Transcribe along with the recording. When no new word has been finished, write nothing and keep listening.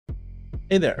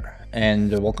Hey there,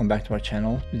 and welcome back to our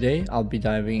channel. Today I'll be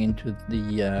diving into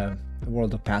the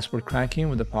world of password cracking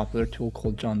with a popular tool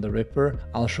called John the Ripper.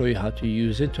 I'll show you how to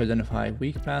use it to identify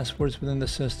weak passwords within the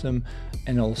system,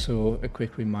 and also a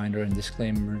quick reminder and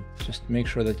disclaimer, just make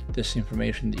sure that this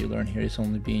information that you learn here is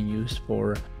only being used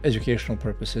for educational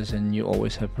purposes, and you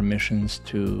always have permissions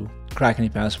to crack any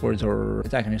passwords or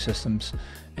attack any systems,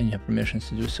 and you have permissions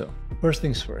to do so. First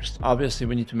things first, obviously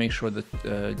we need to make sure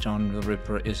that John the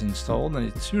Ripper is installed, and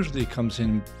it usually comes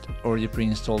in already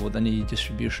pre-installed with any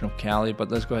distribution of Kali, but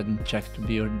let's go ahead and check to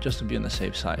be, or just to be on the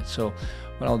safe side. So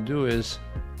what I'll do is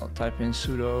I'll type in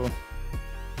sudo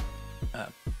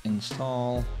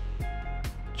install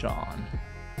John,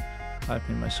 type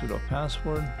in my sudo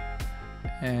password,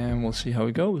 and we'll see how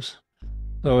it goes.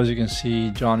 So as you can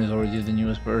see, John is already the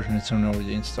newest version, it's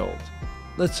already installed.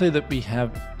 Let's say that we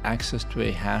have access to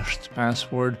a hashed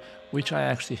password, which I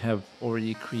actually have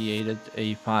already created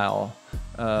a file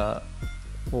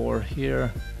for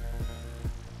here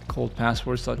called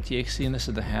passwords.txt, and this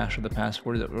is the hash of the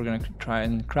password that we're going to try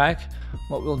and crack.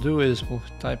 What we'll do is we'll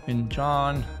type in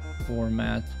John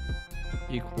format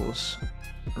equals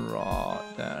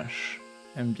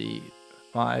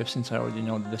raw-MD5, since I already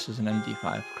know that this is an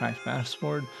MD5 cracked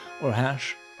password or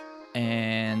hash,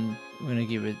 and we're going to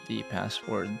give it the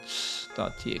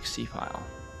passwords.txt file.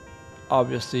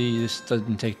 Obviously this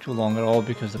doesn't take too long at all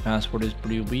because the password is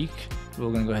pretty weak. We're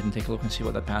going to go ahead and take a look and see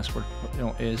what the password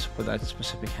is for that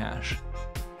specific hash.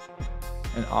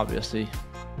 And obviously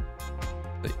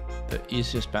the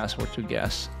easiest password to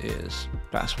guess is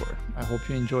password. I hope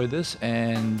you enjoy this,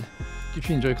 and if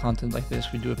you enjoy content like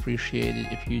this, we do appreciate it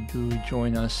if you do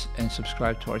join us and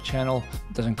subscribe to our channel.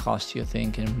 It doesn't cost you a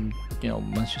thing, and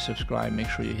once you subscribe, make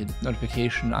sure you hit the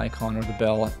notification icon or the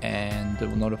bell, and it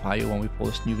will notify you when we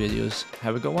post new videos.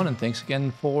 Have a good one, and thanks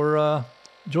again for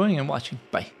joining and watching.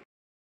 Bye.